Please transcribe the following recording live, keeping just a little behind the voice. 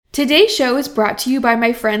Today's show is brought to you by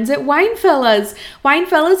my friends at Winefellas.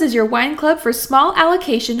 Winefellas is your wine club for small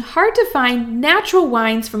allocation, hard to find natural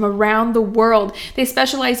wines from around the world. They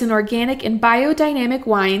specialize in organic and biodynamic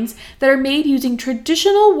wines that are made using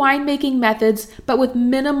traditional winemaking methods, but with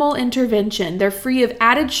minimal intervention. They're free of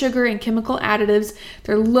added sugar and chemical additives.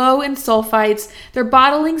 They're low in sulfites. Their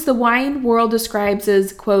bottlings the wine world describes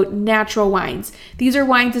as, quote, natural wines. These are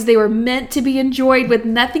wines as they were meant to be enjoyed, with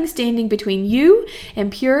nothing standing between you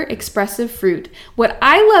and pure expressive fruit. What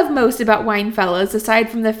I love most about Winefellas, aside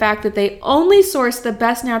from the fact that they only source the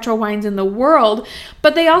best natural wines in the world,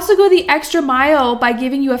 but they also go the extra mile by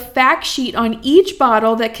giving you a fact sheet on each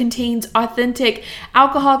bottle that contains authentic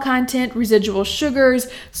alcohol content, residual sugars,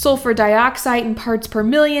 sulfur dioxide in parts per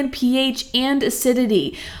million, pH, and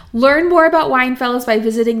acidity. Learn more about Winefellas by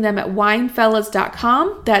visiting them at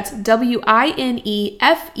winefellas.com. That's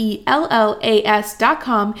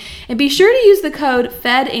WINEFELLAS.com. And be sure to use the code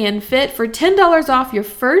FEDANDFIT for $10 off your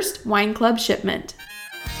first wine club shipment.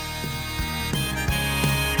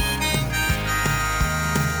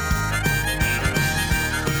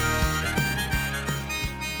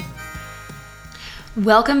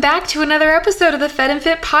 Welcome back to another episode of the Fed and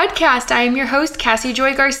Fit podcast. I am your host, Cassie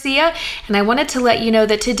Joy Garcia, and I wanted to let you know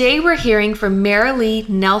that today we're hearing from Marilee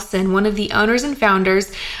Nelson, one of the owners and founders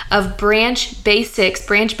of Branch Basics.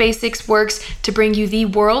 Branch Basics works to bring you the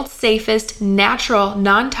world's safest, natural,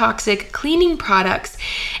 non-toxic cleaning products.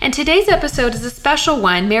 And today's episode is a special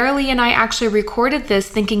one. Marilee and I actually recorded this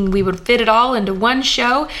thinking we would fit it all into one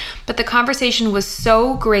show, but the conversation was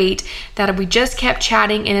so great that we just kept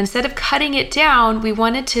chatting, and instead of cutting it down, we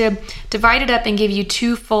wanted to divide it up and give you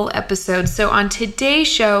two full episodes. So on today's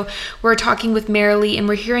show, we're talking with Marilee and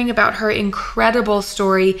we're hearing about her incredible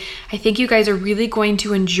story. I think you guys are really going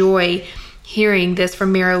to enjoy hearing this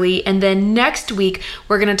from Marilee. And then next week,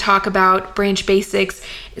 we're going to talk about Branch Basics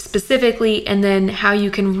specifically, and then how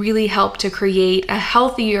you can really help to create a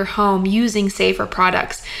healthier home using safer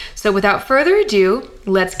products. So without further ado,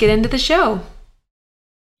 let's get into the show.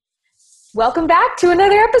 Welcome back to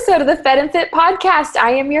another episode of the Fed and Fit podcast.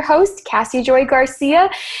 I am your host, Cassie Joy Garcia,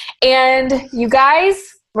 and you guys,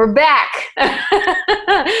 we're back.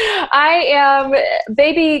 I am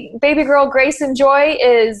baby girl Grayson Joy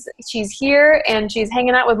she's here and she's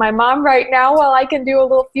hanging out with my mom right now while I can do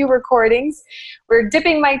a few recordings. We're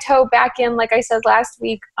dipping my toe back in, like I said last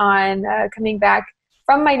week, on coming back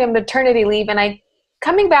from my maternity leave, and I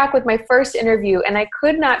coming back with my first interview, and I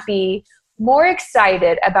could not be more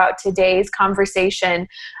excited about today's conversation.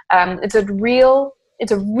 It's a real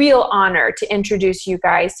honor to introduce you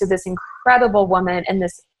guys to this incredible woman and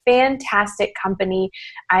this fantastic company.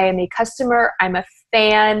 I am a customer, I'm a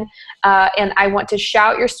fan, and I want to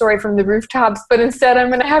shout your story from the rooftops, but instead I'm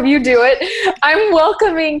going to have you do it. I'm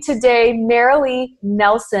welcoming today Marilee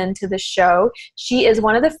Nelson to the show. She is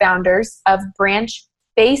one of the founders of Branch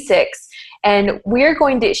Basics, and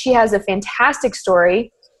she has a fantastic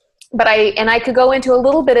story. But I could go into a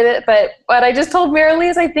little bit of it, but what I just told Marilee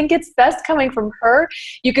is I think it's best coming from her.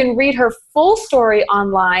 You can read her full story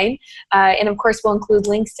online, and of course we'll include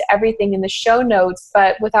links to everything in the show notes.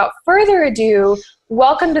 But without further ado,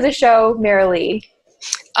 welcome to the show, Marilee.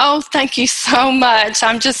 Oh, thank you so much.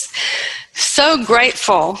 I'm just so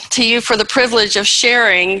grateful to you for the privilege of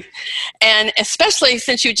sharing, and especially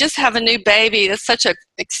since you just have a new baby. That's such an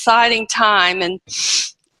exciting time. And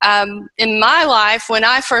in my life, when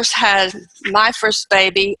I first had my first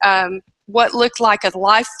baby, what looked like a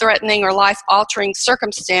life-threatening or life-altering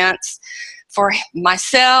circumstance for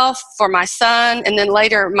myself, for my son, and then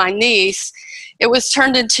later my niece, it was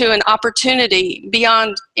turned into an opportunity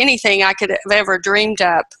beyond anything I could have ever dreamed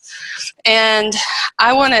up. And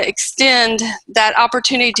I want to extend that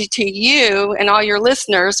opportunity to you and all your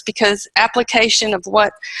listeners, because application of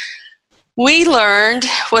what we learned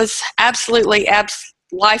was absolutely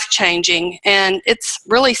life-changing, and it's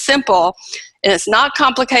really simple, and it's not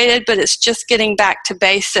complicated, but it's just getting back to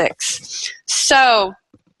basics. So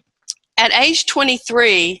at age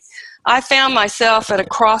 23, I found myself at a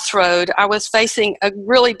crossroad. I was facing a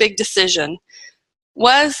really big decision.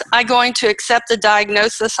 Was I going to accept the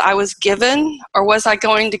diagnosis I was given, or was I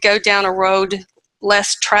going to go down a road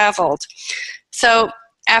less traveled? So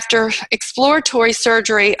after exploratory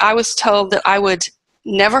surgery, I was told that I would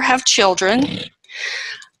never have children,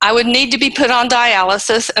 I would need to be put on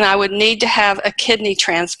dialysis, and I would need to have a kidney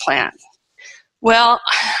transplant. Well,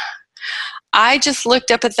 I just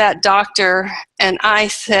looked up at that doctor and I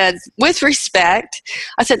said, with respect,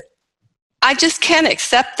 I said, I just can't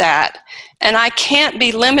accept that. And I can't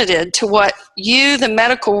be limited to what you, the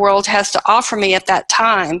medical world, has to offer me at that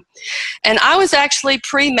time. And I was actually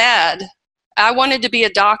pre-med I wanted to be a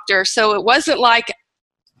doctor, so it wasn't like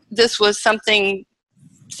this was something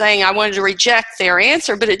saying I wanted to reject their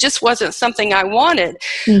answer, but it just wasn't something I wanted.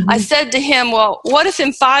 I said to him, well, what if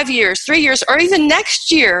in 5 years, 3 years, or even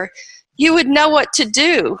next year, you would know what to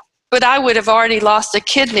do, but I would have already lost a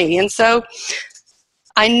kidney. And so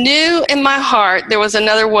I knew in my heart there was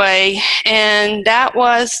another way, and that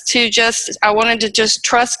was I wanted to just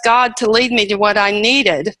trust God to lead me to what I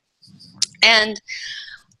needed. And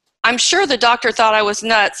I'm sure the doctor thought I was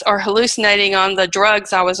nuts or hallucinating on the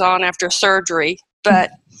drugs I was on after surgery,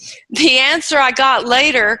 but the answer I got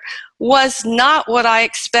later was not what I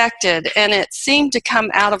expected, and it seemed to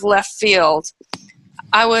come out of left field.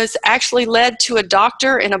 I was actually led to a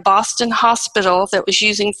doctor in a Boston hospital that was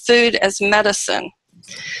using food as medicine.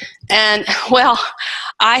 And, well,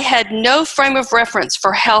 I had no frame of reference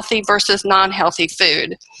for healthy versus non-healthy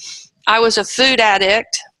food. I was a food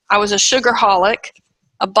addict. I was a sugarholic,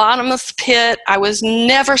 a bottomless pit. I was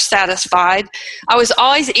never satisfied. I was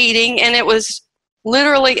always eating, and it was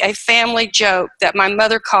literally a family joke that my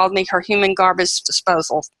mother called me her human garbage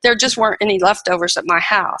disposal. There just weren't any leftovers at my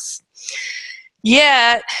house.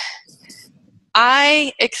 Yet,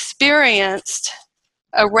 I experienced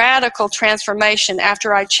a radical transformation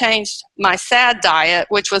after I changed my SAD diet,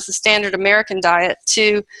 which was the standard American diet,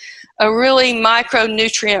 to a really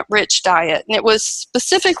micronutrient-rich diet. And it was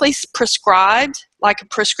specifically prescribed, like a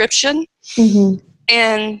prescription.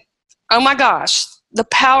 And, oh my gosh, the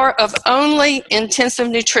power of only intensive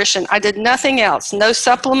nutrition. I did nothing else, no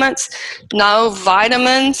supplements, no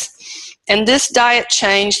vitamins. And this diet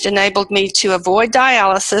change enabled me to avoid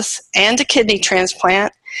dialysis and a kidney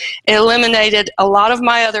transplant. It eliminated a lot of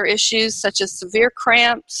my other issues, such as severe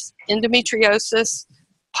cramps, endometriosis,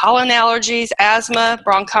 pollen allergies, asthma,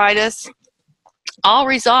 bronchitis, all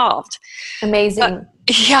resolved. Amazing.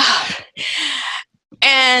 Yeah.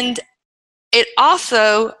 And it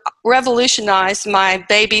also revolutionized my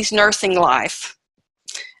baby's nursing life.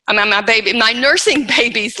 I mean, my nursing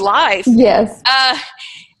baby's life. Yes.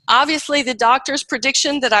 Obviously, the doctor's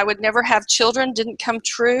prediction that I would never have children didn't come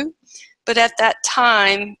true. But at that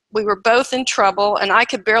time, we were both in trouble, and I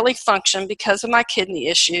could barely function because of my kidney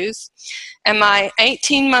issues. And my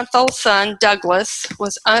 18-month-old son, Douglas,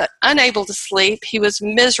 was unable to sleep. He was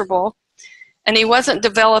miserable, and he wasn't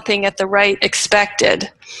developing at the rate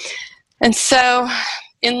expected. And so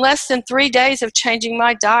in less than 3 days of changing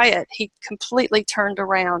my diet, he completely turned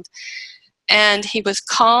around. And he was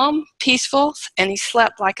calm, peaceful, and he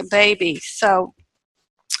slept like a baby. So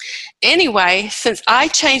anyway, since I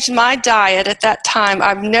changed my diet at that time,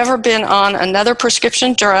 I've never been on another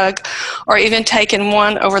prescription drug or even taken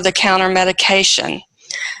one over-the-counter medication.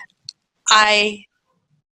 I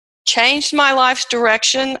changed my life's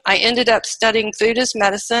direction. I ended up studying food as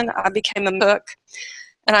medicine. I became a cook,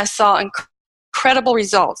 and I saw incredible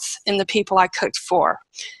results in the people I cooked for.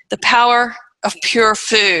 The power of pure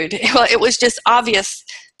food. Well, it was just obvious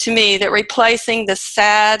to me that replacing the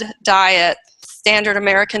sad diet, standard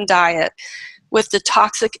American diet, with the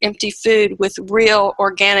toxic empty food with real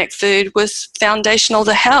organic food was foundational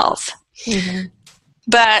to health.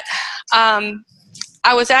 But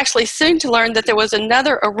I was actually soon to learn that there was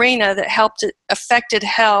another arena that affected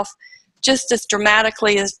health just as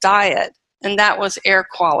dramatically as diet, and that was air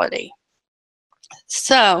quality.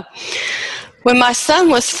 So when my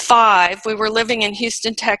son was 5, we were living in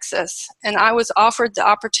Houston, Texas, and I was offered the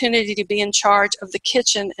opportunity to be in charge of the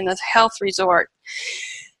kitchen in a health resort.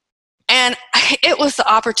 And it was the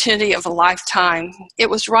opportunity of a lifetime. It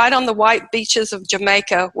was right on the white beaches of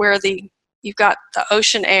Jamaica where you've got the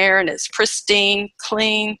ocean air, and it's pristine,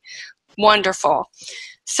 clean, wonderful.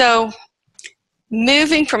 So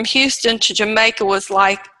moving from Houston to Jamaica was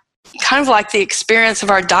kind of like the experience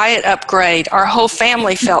of our diet upgrade. Our whole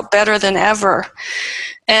family felt better than ever.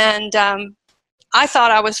 And I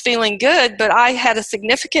thought I was feeling good, but I had a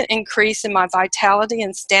significant increase in my vitality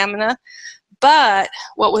and stamina. But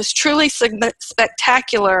what was truly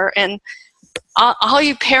spectacular, and all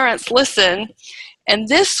you parents listen, and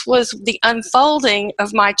this was the unfolding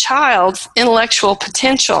of my child's intellectual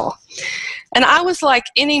potential. And I was like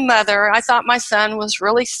any mother. I thought my son was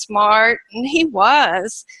really smart, and he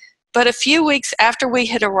was. But a few weeks after we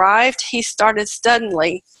had arrived, he started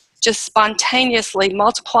suddenly, just spontaneously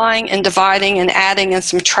multiplying and dividing and adding and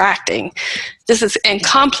subtracting. This is in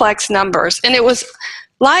complex numbers. And it was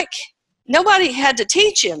like nobody had to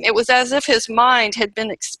teach him. It was as if his mind had been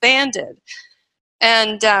expanded.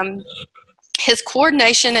 And his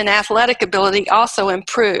coordination and athletic ability also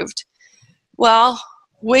improved. Well,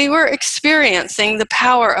 we were experiencing the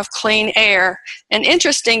power of clean air. And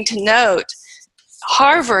interesting to note,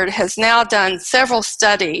 Harvard has now done several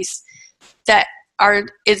studies that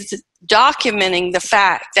is documenting the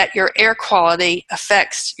fact that your air quality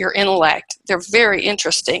affects your intellect. They're very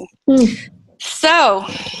interesting. So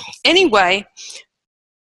anyway,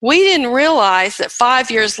 we didn't realize that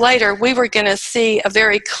 5 years later we were going to see a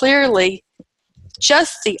very clearly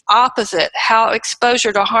just the opposite, how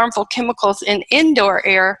exposure to harmful chemicals in indoor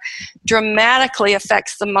air dramatically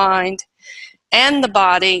affects the mind and the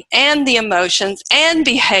body and the emotions and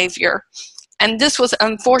behavior. And this was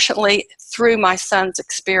unfortunately through my son's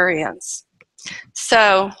experience.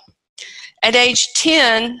 So at age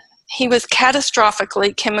 10, he was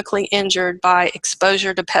catastrophically chemically injured by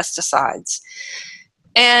exposure to pesticides.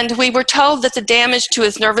 And we were told that the damage to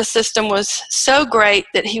his nervous system was so great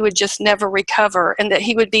that he would just never recover and that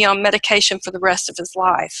he would be on medication for the rest of his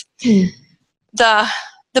life.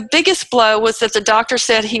 The biggest blow was that the doctor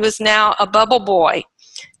said he was now a bubble boy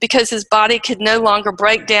because his body could no longer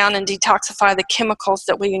break down and detoxify the chemicals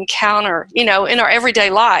that we encounter, in our everyday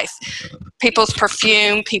life. People's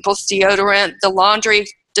perfume, people's deodorant, the laundry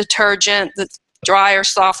detergent, the dryer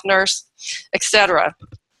softeners, etc.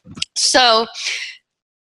 So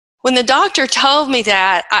when the doctor told me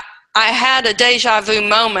that, I had a deja vu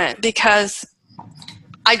moment because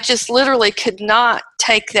I just literally could not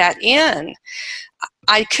take that in.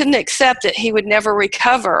 I couldn't accept that he would never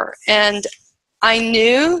recover. And I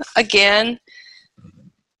knew, again,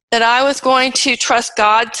 that I was going to trust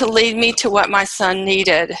God to lead me to what my son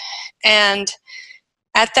needed. And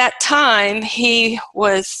at that time, he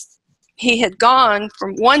had gone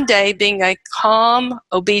from one day being a calm,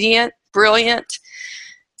 obedient, brilliant,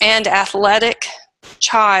 and athletic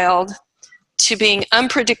child to being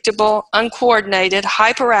unpredictable, uncoordinated,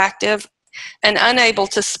 hyperactive, and unable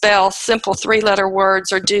to spell simple 3-letter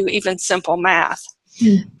words or do even simple math.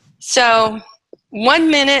 So one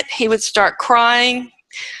minute he would start crying,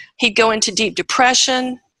 he'd go into deep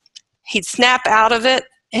depression, he'd snap out of it,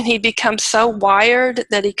 and he'd become so wired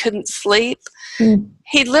that he couldn't sleep.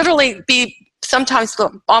 He'd literally be sometimes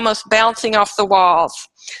almost bouncing off the walls.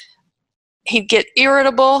 He'd get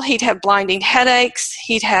irritable, he'd have blinding headaches,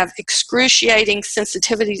 he'd have excruciating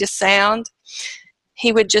sensitivity to sound.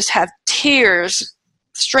 He would just have tears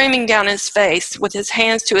streaming down his face with his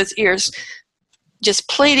hands to his ears, just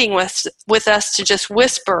pleading with us to just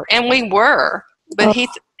whisper. And we were, but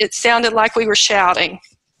it sounded like we were shouting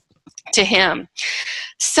to him.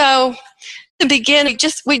 So in the beginning,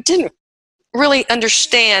 we didn't really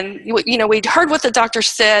understand. We'd heard what the doctor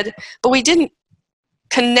said, but we didn't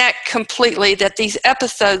connect completely that these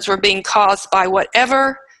episodes were being caused by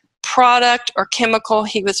whatever product or chemical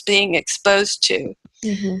he was being exposed to.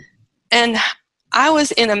 And I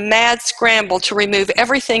was in a mad scramble to remove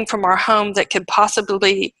everything from our home that could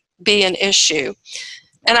possibly be an issue.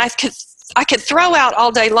 And I could throw out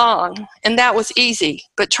all day long, and that was easy,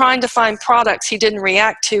 but trying to find products he didn't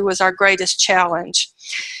react to was our greatest challenge.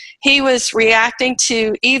 He was reacting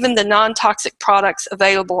to even the non-toxic products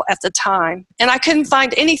available at the time, and I couldn't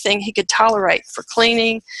find anything he could tolerate for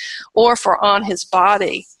cleaning or for on his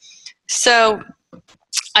body. So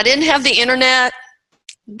I didn't have the internet.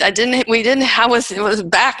 It was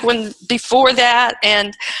back before that,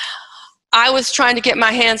 and I was trying to get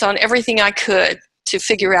my hands on everything I could to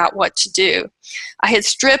figure out what to do. I had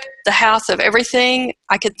stripped the house of everything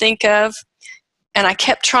I could think of, and I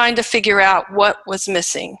kept trying to figure out what was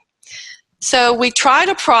missing. So we tried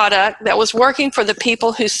a product that was working for the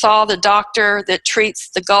people who saw the doctor that treats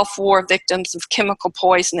the Gulf War victims of chemical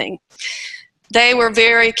poisoning. They were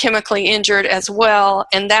very chemically injured as well,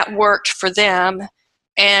 and that worked for them.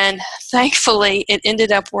 And thankfully, it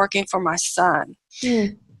ended up working for my son.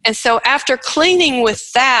 And so after cleaning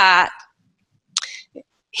with that,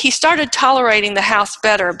 he started tolerating the house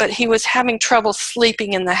better, but he was having trouble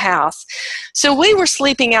sleeping in the house. So we were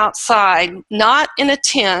sleeping outside, not in a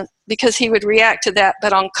tent, because he would react to that,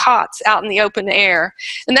 but on cots out in the open air.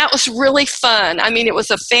 And that was really fun. I mean, it was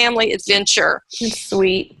a family adventure. It's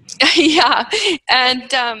sweet. Yeah.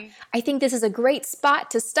 And I think this is a great spot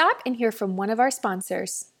to stop and hear from one of our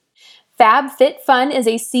sponsors. FabFitFun is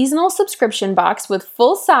a seasonal subscription box with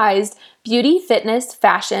full-sized beauty, fitness,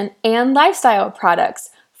 fashion, and lifestyle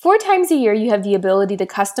products. 4 times a year, you have the ability to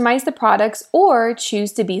customize the products or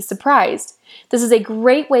choose to be surprised. This is a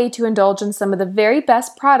great way to indulge in some of the very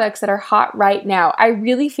best products that are hot right now. I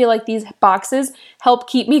really feel like these boxes help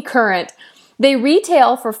keep me current. They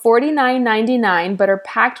retail for $49.99 but are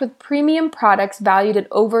packed with premium products valued at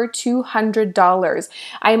over $200.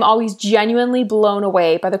 I am always genuinely blown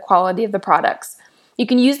away by the quality of the products. You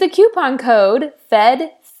can use the coupon code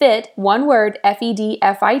FEDFIT, one word,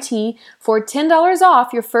 FEDFIT, for $10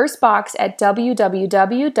 off your first box at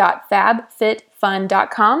www.fabfitfun.com.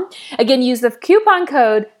 fabfitfun.com. Again, use the coupon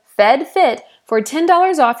code FEDFIT for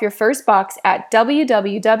 $10 off your first box at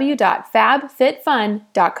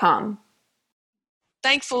www.fabfitfun.com.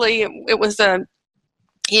 Thankfully, it was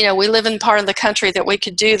we live in part of the country that we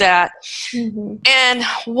could do that. Mm-hmm. And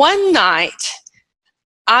one night,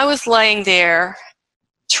 I was laying there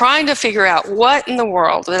trying to figure out what in the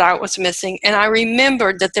world that I was missing, and I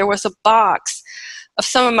remembered that there was a box of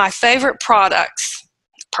some of my favorite products,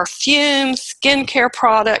 perfume, skincare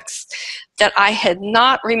products, that I had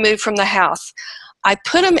not removed from the house. I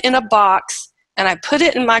put them in a box, and I put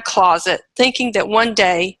it in my closet, thinking that one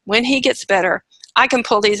day, when he gets better, I can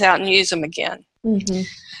pull these out and use them again. Mm-hmm.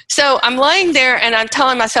 So I'm laying there, and I'm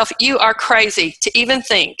telling myself, you are crazy to even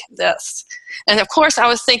think this. And of course, I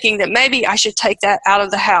was thinking that maybe I should take that out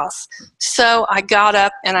of the house. So I got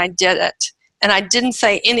up and I did it. And I didn't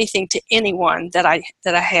say anything to anyone that I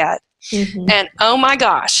had. Mm-hmm. And oh my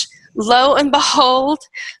gosh, lo and behold,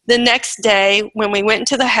 the next day when we went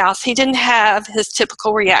into the house, he didn't have his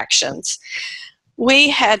typical reactions. We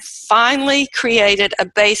had finally created a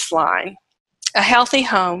baseline, a healthy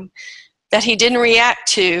home that he didn't react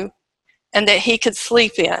to and that he could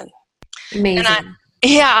sleep in. Amazing.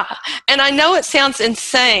 And I know it sounds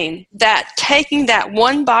insane that taking that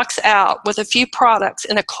one box out with a few products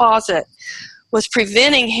in a closet was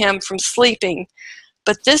preventing him from sleeping.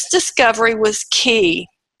 But this discovery was key,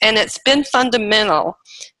 and it's been fundamental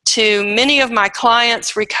to many of my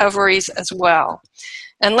clients' recoveries as well.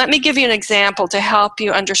 And let me give you an example to help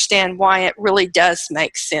you understand why it really does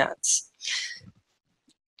make sense.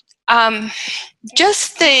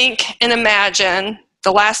 Just think and imagine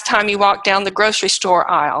the last time you walked down the grocery store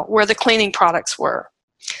aisle where the cleaning products were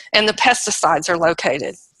and the pesticides are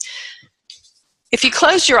located. If you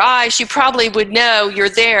close your eyes, you probably would know you're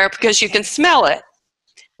there because you can smell it.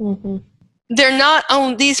 Mm-hmm.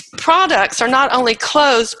 These products are not only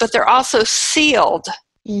closed, but they're also sealed.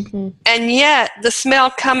 Mm-hmm. And yet the smell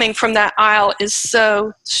coming from that aisle is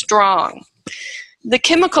so strong. The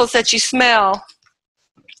chemicals that you smell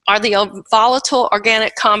are the volatile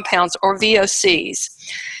organic compounds, or VOCs,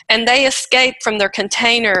 and they escape from their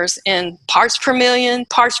containers in parts per million,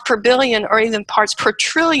 parts per billion, or even parts per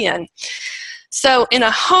trillion. So in a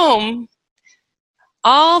home,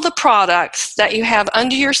 all the products that you have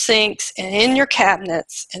under your sinks and in your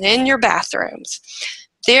cabinets and in your bathrooms,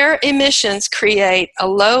 their emissions create a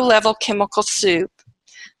low-level chemical soup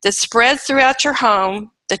that spreads throughout your home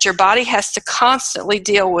that your body has to constantly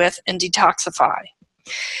deal with and detoxify.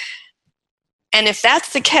 And if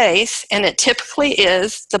that's the case, and it typically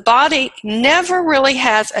is, the body never really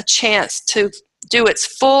has a chance to do its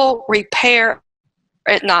full repair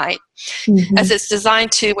at night, mm-hmm. as it's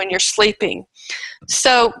designed to when you're sleeping.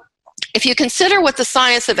 So if you consider what the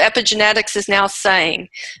science of epigenetics is now saying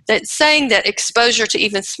that exposure to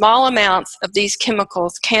even small amounts of these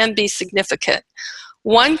chemicals can be significant.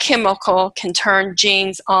 One chemical can turn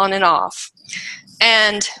genes on and off.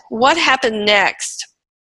 And what happened next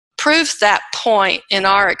proves that point in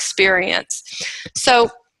our experience. So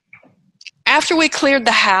after we cleared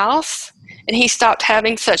the house and he stopped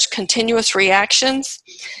having such continuous reactions,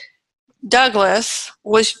 Douglas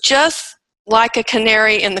was just like a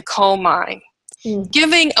canary in the coal mine,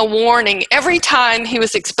 giving a warning every time he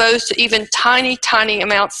was exposed to even tiny, tiny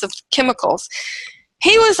amounts of chemicals.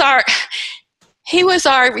 He was our,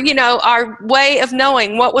 our way of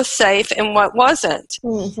knowing what was safe and what wasn't.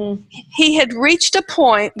 Mm-hmm. He had reached a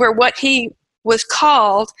point where what he was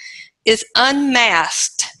called is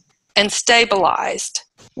unmasked and stabilized.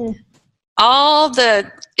 Mm. All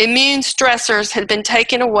the immune stressors had been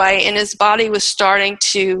taken away and his body was starting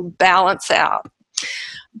to balance out.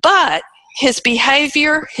 But his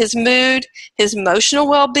behavior, his mood, his emotional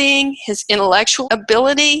well-being, his intellectual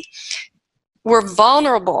ability were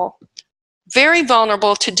vulnerable, very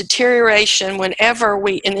vulnerable to deterioration whenever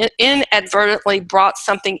we inadvertently brought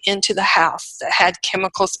something into the house that had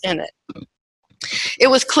chemicals in it. It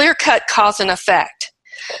was clear-cut cause and effect.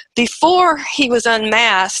 Before he was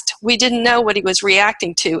unmasked, we didn't know what he was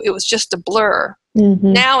reacting to. It was just a blur.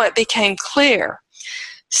 Mm-hmm. Now it became clear.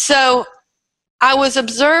 So I was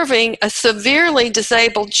observing a severely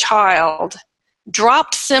disabled child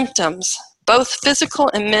drop symptoms, both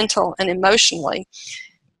physical and mental and emotionally.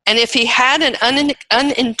 And if he had an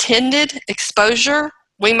unintended exposure,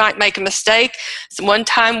 we might make a mistake. So one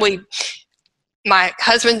time my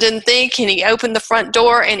husband didn't think, and he opened the front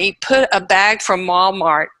door and he put a bag from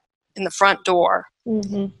Walmart in the front door.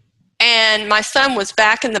 Mm-hmm. And my son was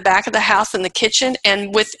back in the back of the house in the kitchen,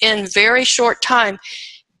 and within very short time,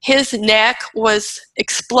 his neck was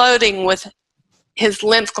exploding with his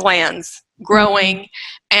lymph glands growing,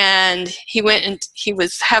 and he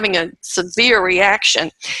was having a severe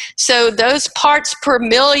reaction. So those parts per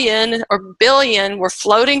million or billion were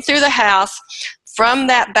floating through the house from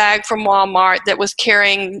that bag from Walmart that was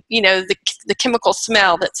carrying, the chemical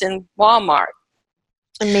smell that's in Walmart.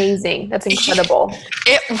 Amazing. That's incredible.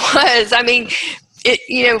 It was. I mean,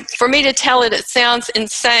 for me to tell it, it sounds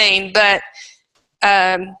insane, but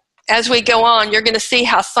as we go on, you're going to see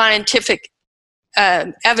how scientific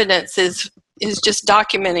evidence is just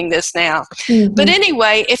documenting this now. But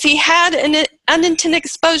anyway, if he had an unintended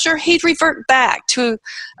exposure, he'd revert back to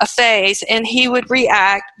a phase and he would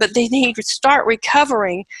react, but then he would start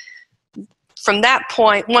recovering from that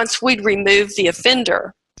point once we'd remove the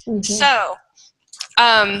offender. So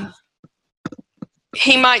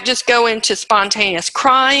he might just go into spontaneous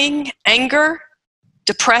crying, anger,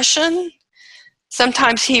 depression.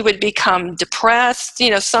 Sometimes he would become depressed,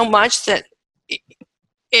 so much that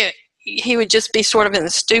he would just be sort of in a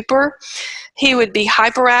stupor. He would be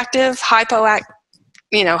hyperactive, hypoactive.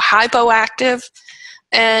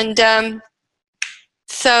 And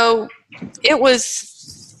so it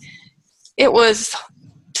was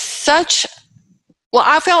such, well,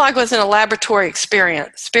 I felt like it was in a laboratory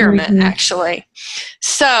experiment, actually.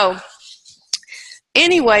 So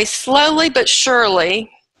anyway, slowly but surely,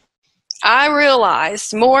 I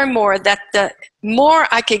realized more and more that the more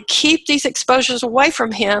I could keep these exposures away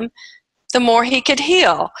from him, the more he could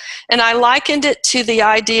heal. And I likened it to the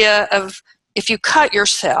idea of if you cut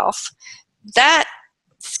yourself, that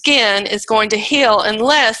skin is going to heal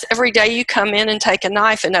unless every day you come in and take a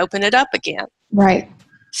knife and open it up again. Right.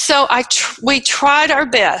 So we tried our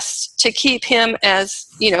best to keep him as,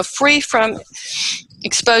 free from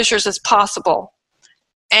exposures as possible.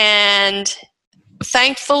 And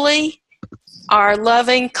thankfully, our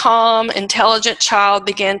loving, calm, intelligent child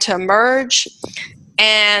began to emerge,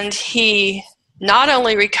 and he not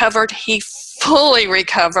only recovered, he fully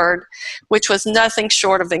recovered, which was nothing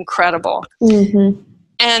short of incredible.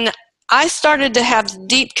 And I started to have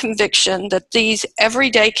deep conviction that these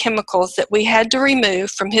everyday chemicals that we had to remove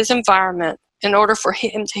from his environment in order for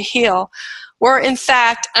him to heal were in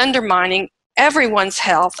fact undermining everyone's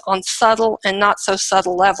health on subtle and not so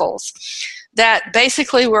subtle levels. That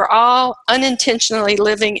basically we're all unintentionally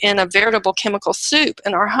living in a veritable chemical soup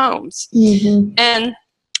in our homes. And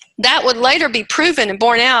that would later be proven and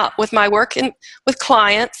borne out with my work with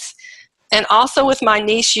clients, and also with my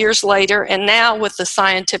niece years later, and now with the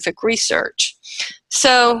scientific research.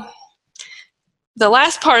 So the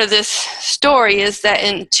last part of this story is that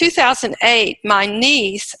in 2008, my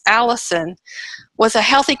niece, Allison, was a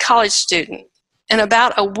healthy college student. And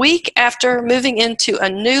about a week after moving into a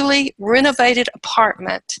newly renovated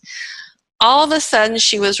apartment, all of a sudden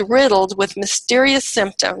she was riddled with mysterious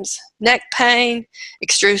symptoms: neck pain,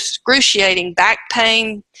 excruciating back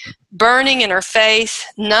pain, burning in her face,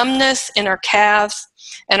 numbness in her calves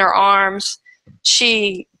and her arms.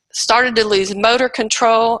 She started to lose motor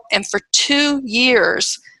control, and for 2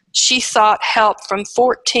 years she sought help from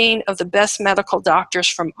 14 of the best medical doctors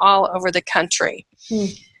from all over the country.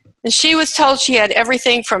 And she was told she had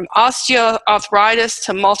everything from osteoarthritis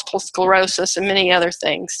to multiple sclerosis and many other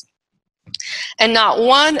things. And not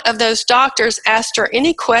one of those doctors asked her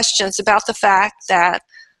any questions about the fact that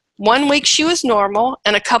 1 week she was normal,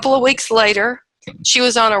 and a couple of weeks later, she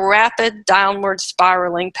was on a rapid downward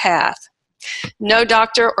spiraling path. No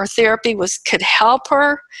doctor or therapy could help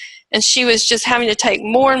her, and she was just having to take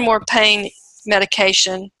more and more pain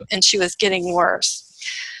medication, and she was getting worse.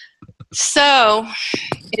 So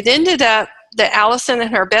it ended up that Allison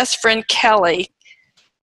and her best friend Kelly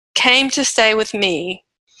came to stay with me,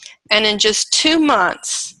 and in just 2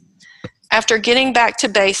 months, after getting back to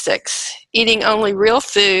basics, eating only real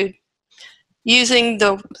food, using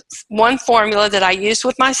the one formula that I used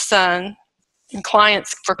with my son and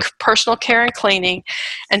clients for personal care and cleaning,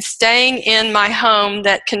 and staying in my home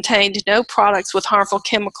that contained no products with harmful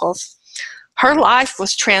chemicals, her life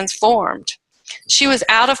was transformed. She was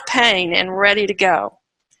out of pain and ready to go.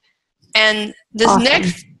 And this Awesome.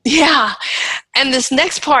 this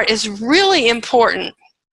next part is really important,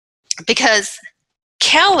 because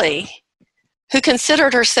Kelly, who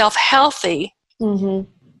considered herself healthy,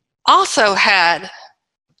 also had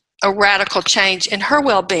a radical change in her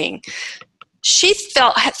well-being. She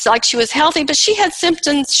felt like she was healthy, but she had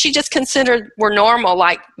symptoms she just considered were normal,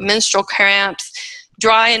 like menstrual cramps,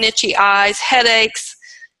 dry and itchy eyes, headaches.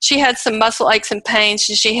 She had some muscle aches and pains.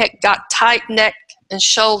 She had got tight neck and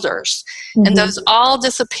shoulders, and those all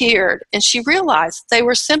disappeared. And she realized they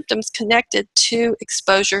were symptoms connected to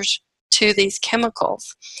exposures to these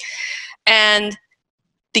chemicals. And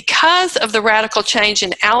Because of the radical change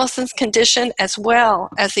in Allison's condition, as well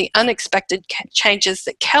as the unexpected changes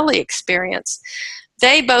that Kelly experienced,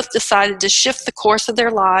 they both decided to shift the course of their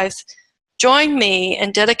lives, join me,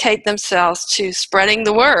 and dedicate themselves to spreading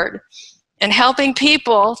the word and helping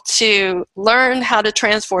people to learn how to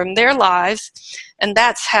transform their lives. And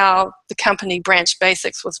that's how the company Branch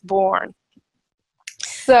Basics was born.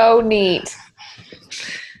 So neat.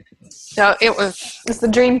 So it's the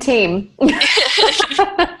dream team.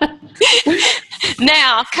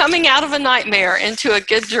 Now, coming out of a nightmare into a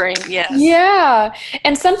good dream, yes. Yeah.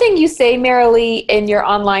 And something you say, Marilee, in your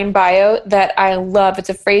online bio that I love, it's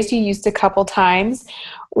a phrase you used a couple times,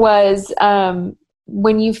 was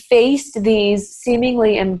when you faced these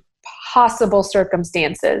seemingly impossible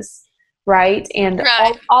circumstances, right? And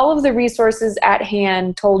right. All of the resources at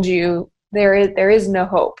hand told you there is no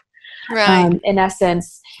hope. Right. In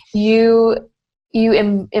essence, you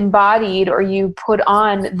embodied, or you put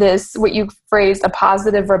on this, what you phrased, a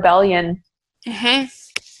positive rebellion. Mm-hmm.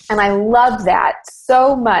 And I love that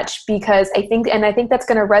so much, because I think that's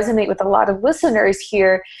going to resonate with a lot of listeners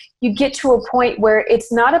here. You get to a point where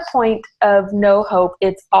it's not a point of no hope,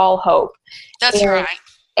 it's all hope. That's right.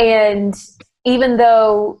 And even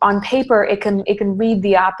though on paper it can read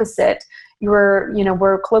the opposite,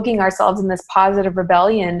 we're cloaking ourselves in this positive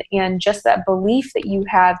rebellion, and just that belief that you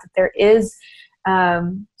have that there is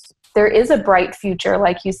a bright future,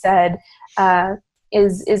 like you said,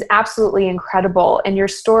 is absolutely incredible. And your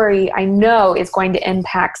story, I know, is going to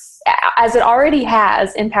impact, as it already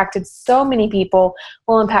has impacted so many people,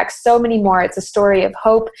 will impact so many more. It's a story of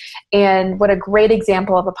hope, and what a great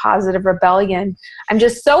example of a positive rebellion. I'm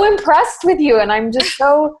just so impressed with you, and I'm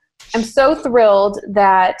so thrilled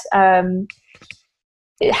that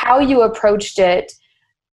how you approached it.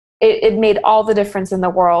 It made all the difference in the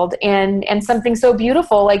world, and something so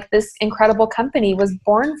beautiful like this incredible company was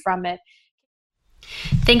born from it.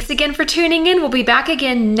 Thanks again for tuning in. We'll be back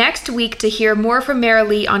again next week to hear more from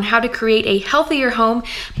Marilee on how to create a healthier home.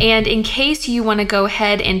 And in case you want to go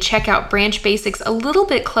ahead and check out Branch Basics a little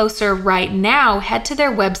bit closer right now, head to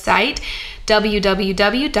their website,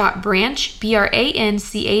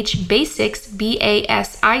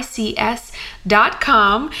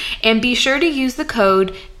 www.branchbasics.com, and be sure to use the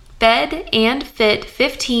code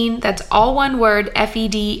FEDANDFIT15, that's all one word,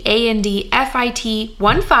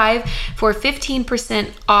 FEDANDFIT15, for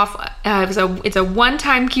 15% off. It's a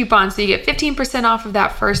one-time coupon, so you get 15% off of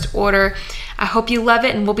that first order. I hope you love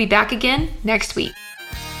it, and we'll be back again next week.